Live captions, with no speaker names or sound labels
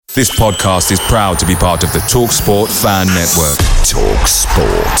This podcast is proud to be part of the TalkSport Fan Network.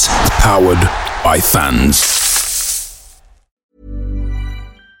 TalkSport. Powered by fans.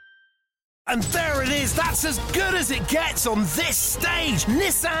 And there it is, that's as good as it gets on this stage.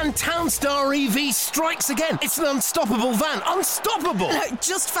 Nissan Townstar EV strikes again. It's an unstoppable van, unstoppable.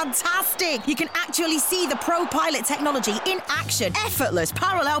 Just fantastic. You can actually see the Pro Pilot technology in action. Effortless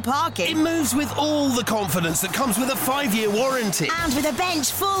parallel parking. It moves with all the confidence that comes with a 5-year warranty. And with a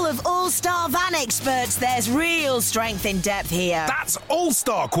bench full of all-star van experts, there's real strength in depth here. That's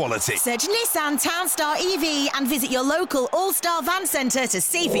all-star quality. Search Nissan Townstar EV and visit your local all-star van centre to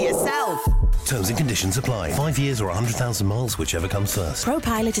see for yourself. Terms and conditions apply. 5 years or 100,000 miles, whichever comes first. Pro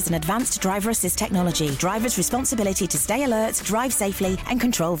Pilot is an advanced driver assist technology. Driver's responsibility to stay alert, drive safely and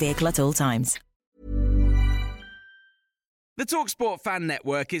control vehicle at all times. The TalkSport Fan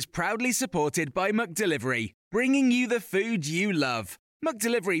Network is proudly supported by McDelivery, bringing you the food you love.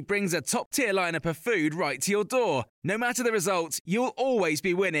 McDelivery brings a top-tier lineup of food right to your door. No matter the result, you'll always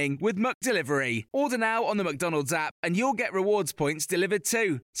be winning with McDelivery. Order now on the McDonald's app and you'll get rewards points delivered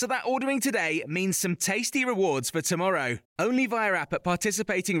too. So that ordering today means some tasty rewards for tomorrow. Only via app at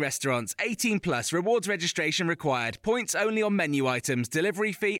participating restaurants. 18 plus. Rewards registration required. Points only on menu items.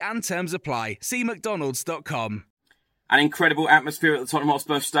 Delivery fee and terms apply. See mcdonalds.com. An incredible atmosphere at the Tottenham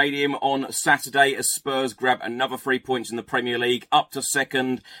Hotspur Stadium on Saturday as Spurs grab another 3 points in the Premier League, up to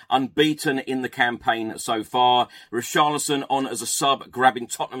second, unbeaten in the campaign so far. Richarlison on as a sub, grabbing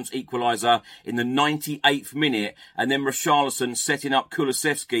Tottenham's equaliser in the 98th minute, and then Richarlison setting up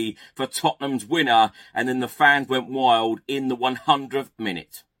Kulusevski for Tottenham's winner, and then the fans went wild in the 100th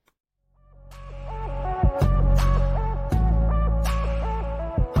minute.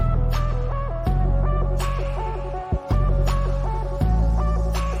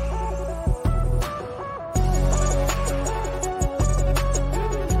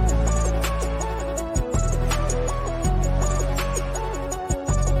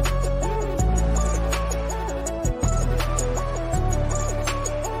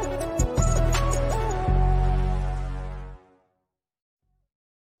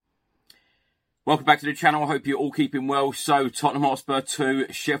 Welcome back to the channel. I hope you're all keeping well. So, Tottenham Hotspur 2,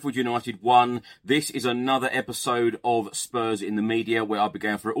 Sheffield United 1. This is another episode of Spurs in the Media, where I'll be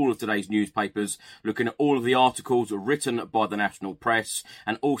going through all of today's newspapers, looking at all of the articles written by the national press,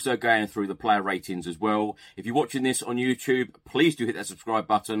 and also going through the player ratings as well. If you're watching this on YouTube, please do hit that subscribe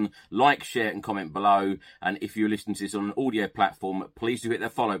button, like, share and comment below. And if you're listening to this on an audio platform, please do hit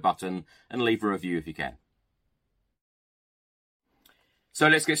that follow button and leave a review if you can. So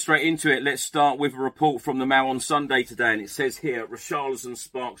let's get straight into it. Let's start with a report from the Mail on Sunday today. And it says here, Richarlison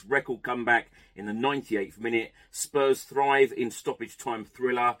sparks record comeback in the 98th minute. Spurs thrive in stoppage time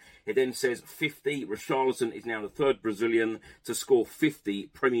thriller. It then says 50. Richarlison is now the third Brazilian to score 50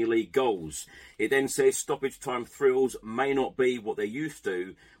 Premier League goals. It then says stoppage time thrills may not be what they're used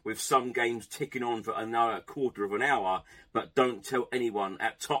to, with some games ticking on for another quarter of an hour, but don't tell anyone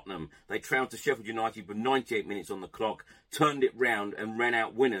at Tottenham. They trailed to Sheffield United with 98 minutes on the clock, turned it round and ran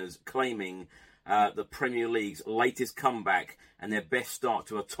out winners, claiming the Premier League's latest comeback and their best start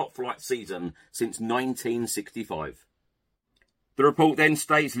to a top-flight season since 1965. The report then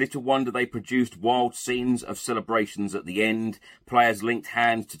states, little wonder they produced wild scenes of celebrations at the end. Players linked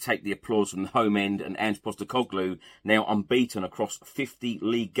hands to take the applause from the home end, and Ange Postecoglou, now unbeaten across 50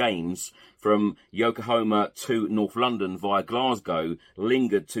 league games from Yokohama to North London via Glasgow,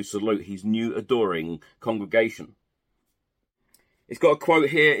 lingered to salute his new adoring congregation. It's got a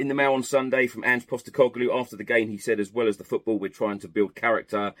quote here in the Mail on Sunday from Ange Postecoglou after the game. He said, as well as the football, we're trying to build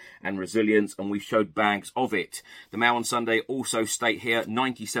character and resilience, and we showed bags of it. The Mail on Sunday also state here,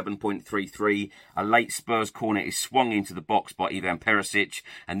 97.33, a late Spurs corner is swung into the box by Ivan Perisic,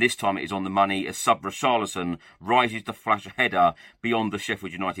 and this time it is on the money as sub Richarlison rises to flash a header beyond the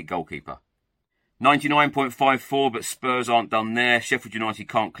Sheffield United goalkeeper. 99.54, but Spurs aren't done there. Sheffield United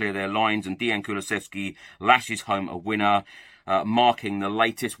can't clear their lines, and Dejan Kulusevski lashes home a winner, marking the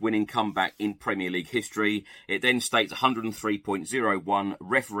latest winning comeback in Premier League history. It then states 103.01.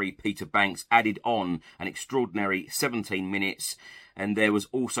 Referee Peter Banks added on an extraordinary 17 minutes. And there was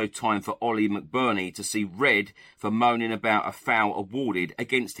also time for Ollie McBurney to see red for moaning about a foul awarded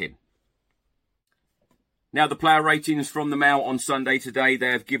against him. Now, the player ratings from the Mail on Sunday today,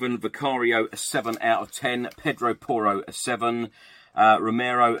 they have given Vicario a 7 out of 10, Pedro Porro a 7,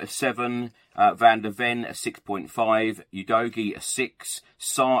 Romero a 7, Van der Ven a 6.5, Udogie a 6,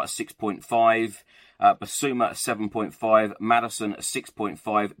 Sarr a 6.5, Basuma a 7.5, Maddison a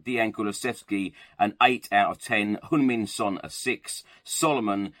 6.5, Dejan Kulusevski an 8 out of 10, Heung-min Son a 6,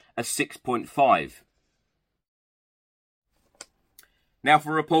 Solomon a 6.5. Now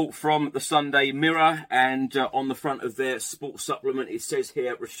for a report from the Sunday Mirror, and on the front of their sports supplement it says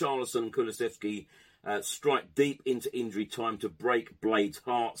here, Richarlison and Kulusevski strike deep into injury time to break Blade's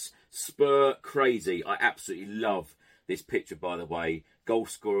hearts. Spur crazy. I absolutely love this picture, by the way. Goal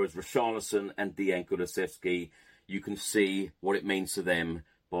scorers Richarlison and Dejan Kulusevski. You can see what it means to them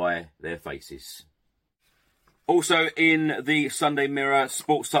by their faces. Also in the Sunday Mirror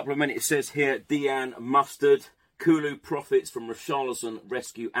sports supplement it says here, Dejan mustard. Kulu profits from Richarlison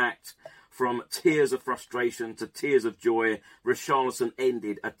rescue act. From tears of frustration to tears of joy, Richarlison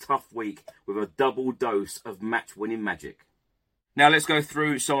ended a tough week with a double dose of match-winning magic. Now let's go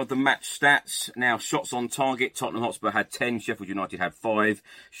through some of the match stats. Now, shots on target, Tottenham Hotspur had 10, Sheffield United had 5.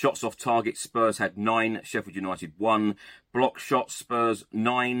 Shots off target, Spurs had 9, Sheffield United 1. Block shots, Spurs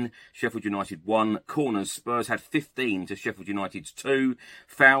 9, Sheffield United 1. Corners, Spurs had 15 to Sheffield United's 2.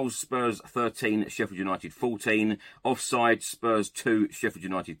 Fouls, Spurs 13, Sheffield United 14. Offside, Spurs 2, Sheffield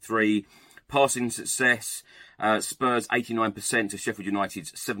United 3. Passing success, Spurs 89% to Sheffield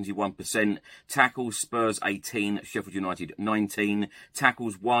United's 71%. Tackles, Spurs 18, Sheffield United 19.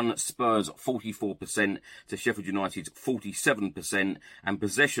 Tackles won, Spurs 44% to Sheffield United's 47%. And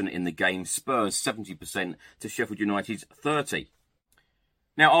possession in the game, Spurs 70% to Sheffield United's 30%.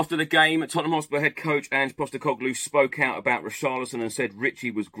 Now, after the game, Tottenham Hotspur head coach Ange Postecoglou spoke out about Richarlison and said Richie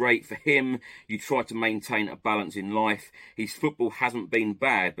was great for him. You try to maintain a balance in life. His football hasn't been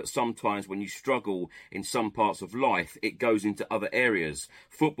bad, but sometimes when you struggle in some parts of life, it goes into other areas.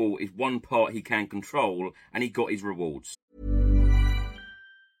 Football is one part he can control, and he got his rewards.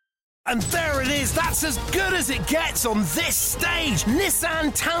 And there it is, that's as good as it gets on this stage.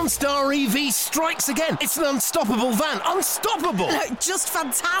 Nissan Townstar EV strikes again. It's an unstoppable van, unstoppable. Look, just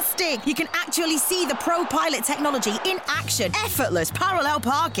fantastic. You can actually see the Pro Pilot technology in action. Effortless parallel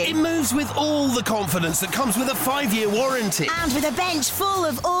parking. It moves with all the confidence that comes with a 5-year warranty. And with a bench full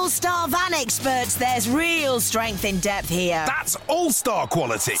of all-star van experts, there's real strength in depth here. That's all-star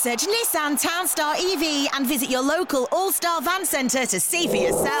quality. Search Nissan Townstar EV and visit your local all-star van centre to see for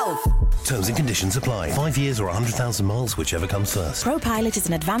yourself. Terms and conditions apply. 5 years or 100,000 miles, whichever comes first. ProPilot is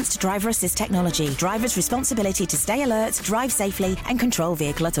an advanced driver assist technology. Driver's responsibility to stay alert, drive safely, and control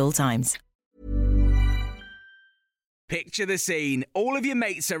vehicle at all times. Picture the scene. All of your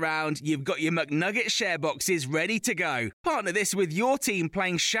mates around, you've got your McNugget share boxes ready to go. Partner this with your team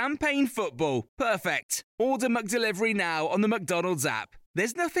playing champagne football. Perfect. Order McDelivery now on the McDonald's app.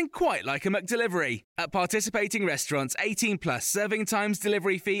 There's nothing quite like a McDelivery. At participating restaurants, 18 plus, serving times,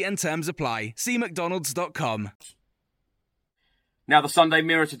 delivery fee and terms apply. See mcdonalds.com. Now, the Sunday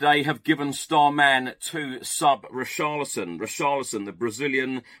Mirror today have given star man to sub Richarlison. Richarlison, the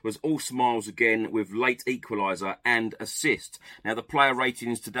Brazilian, was all smiles again with late equaliser and assist. Now, the player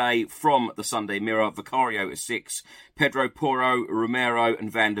ratings today from the Sunday Mirror, Vicario a 6, Pedro Porro, Romero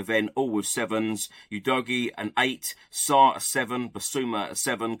and Van der Ven all with 7s, Udogie an 8, Sarr a 7, Basuma a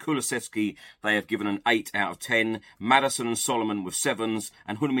 7, Kulusevski they have given an 8 out of 10, Maddison and Solomon with 7s,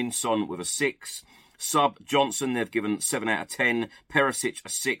 and Heung-min Son with a 6. Sub Johnson, they've given 7 out of 10. Perisic a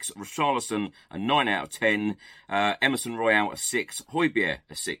 6. Richarlison a 9 out of 10. Emerson Royale a 6. Højbjerg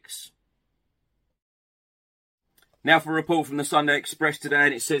a 6. Now for a report from the Sunday Express today,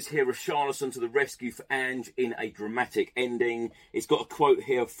 and it says here, Richarlison to the rescue for Ange in a dramatic ending. It's got a quote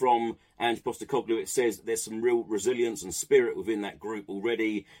here from Ange Postecoglou. It says there's some real resilience and spirit within that group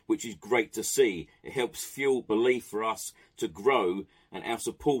already, which is great to see. It helps fuel belief for us to grow, and our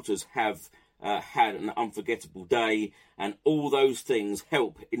supporters have had an unforgettable day, and all those things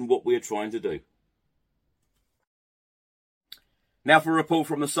help in what we're trying to do. Now for a report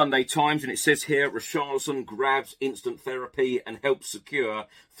from the Sunday Times, and it says here, Richarlison grabs instant therapy and helps secure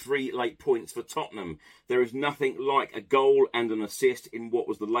 3 late points for Tottenham. There is nothing like a goal and an assist in what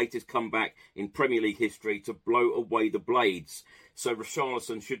was the latest comeback in Premier League history to blow away the Blades. So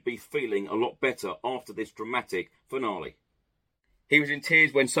Richarlison should be feeling a lot better after this dramatic finale. He was in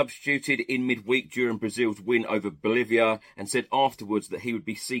tears when substituted in midweek during Brazil's win over Bolivia, and said afterwards that he would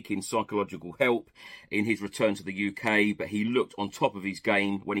be seeking psychological help in his return to the UK, but he looked on top of his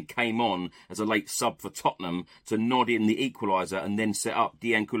game when he came on as a late sub for Tottenham to nod in the equaliser and then set up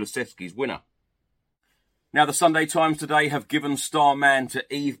Dejan Kulusevski's winner. Now the Sunday Times today have given star man to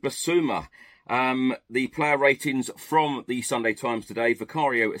Yves Bissouma. The player ratings from the Sunday Times today,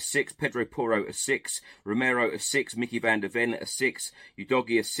 Vicario a 6, Pedro Porro a 6, Romero a 6, Mickey van der Ven a 6,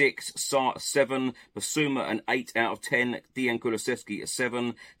 Udogie a 6, Sarr a 7, Bissouma an 8 out of 10, Dejan Kulusevski a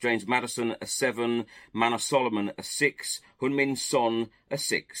 7, James Maddison a 7, Mana Solomon a 6, Heung-min Son a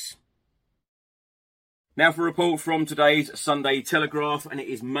 6. Now for a report from today's Sunday Telegraph, and it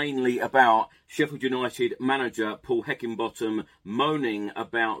is mainly about Sheffield United manager Paul Heckingbottom moaning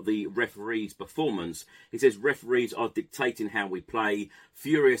about the referee's performance. He says referees are dictating how we play.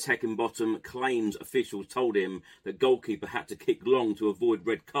 Furious Heckingbottom claims officials told him that goalkeeper had to kick long to avoid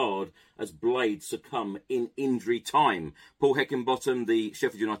red card as Blade succumb in injury time. Paul Heckingbottom, the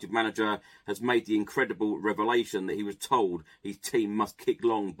Sheffield United manager, has made the incredible revelation that he was told his team must kick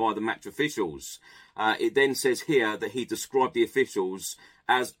long by the match officials. It then says here that he described the officials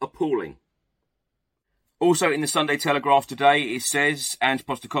as appalling. Also in the Sunday Telegraph today, it says Ange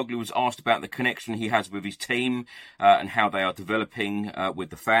Postecoglou was asked about the connection he has with his team and how they are developing with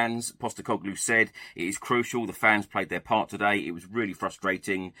the fans. Postecoglou said it is crucial. The fans played their part today. It was really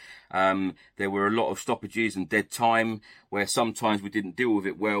frustrating. There were a lot of stoppages and dead time where sometimes we didn't deal with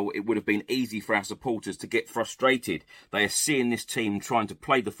it well. It would have been easy for our supporters to get frustrated. They are seeing this team trying to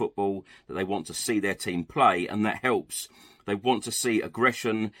play the football that they want to see their team play, and that helps. They want to see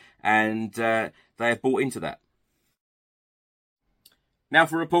aggression, and they have bought into that. Now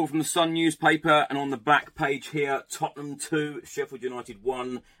for a report from the Sun newspaper, and on the back page here, Tottenham 2, Sheffield United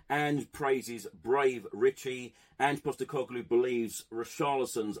 1, and praises brave Richie. Ange Postecoglou believes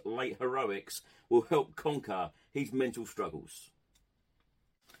Richarlison's late heroics will help conquer his mental struggles.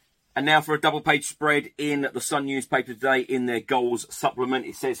 And now for a double-page spread in the Sun newspaper today in their goals supplement.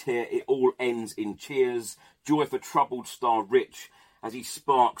 It says here, it all ends in cheers. Joy for troubled star Rich as he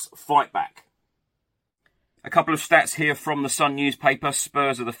sparks fight back. A couple of stats here from the Sun newspaper.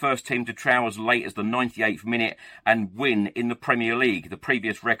 Spurs are the first team to trowel as late as the 98th minute and win in the Premier League. The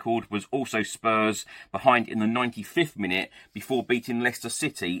previous record was also Spurs, behind in the 95th minute before beating Leicester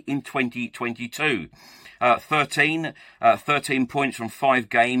City in 2022. 13 points from 5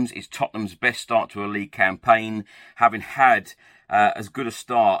 games is Tottenham's best start to a league campaign, having had as good a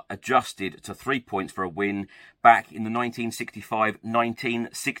start adjusted to 3 points for a win back in the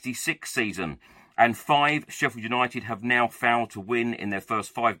 1965-1966 season. And 5, Sheffield United have now failed to win in their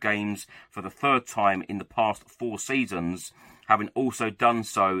first 5 games for the third time in the past 4 seasons, having also done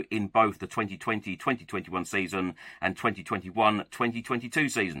so in both the 2020-2021 season and 2021-2022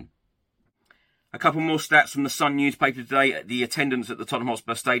 season. A couple more stats from the Sun newspaper today. The attendance at the Tottenham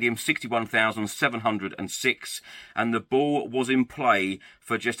Hotspur Stadium, 61,706, and the ball was in play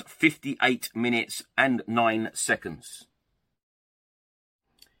for just 58 minutes and 9 seconds.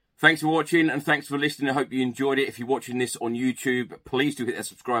 Thanks for watching and thanks for listening. I hope you enjoyed it. If you're watching this on YouTube, please do hit that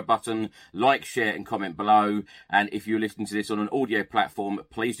subscribe button, like, share and comment below. And if you're listening to this on an audio platform,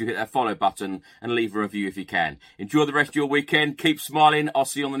 please do hit that follow button and leave a review if you can. Enjoy the rest of your weekend. Keep smiling. I'll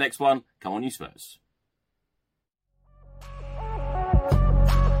see you on the next one. Come on, you Spurs.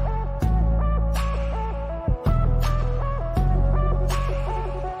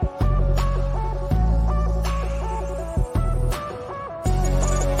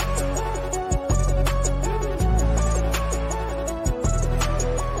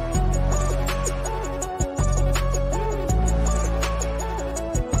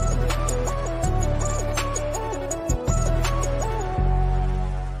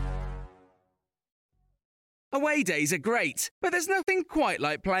 Away days are great, but there's nothing quite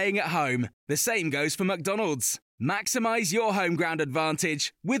like playing at home. The same goes for McDonald's. Maximise your home ground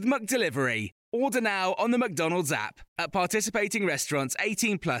advantage with McDelivery. Order now on the McDonald's app. At participating restaurants,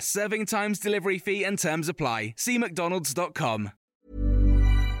 18 plus, serving times, delivery fee and terms apply. See mcdonalds.com.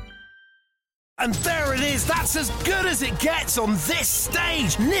 And there it is, that's as good as it gets on this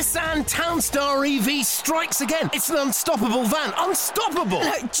stage. Nissan Townstar EV strikes again. It's an unstoppable van, unstoppable.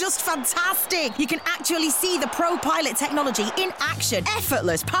 Just fantastic. You can actually see the Pro Pilot technology in action.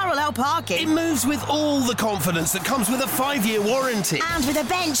 Effortless parallel parking. It moves with all the confidence that comes with a 5-year warranty. And with a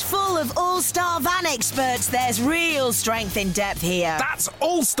bench full of all-star van experts, there's real strength in depth here. That's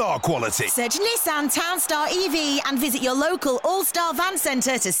all-star quality. Search Nissan Townstar EV and visit your local all-star van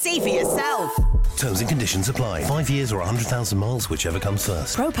centre to see for yourself. Terms and conditions apply. 5 years or 100,000 miles, whichever comes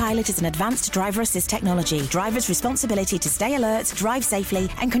first. Pro Pilot is an advanced driver assist technology. Driver's responsibility to stay alert, drive safely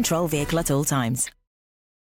and control vehicle at all times.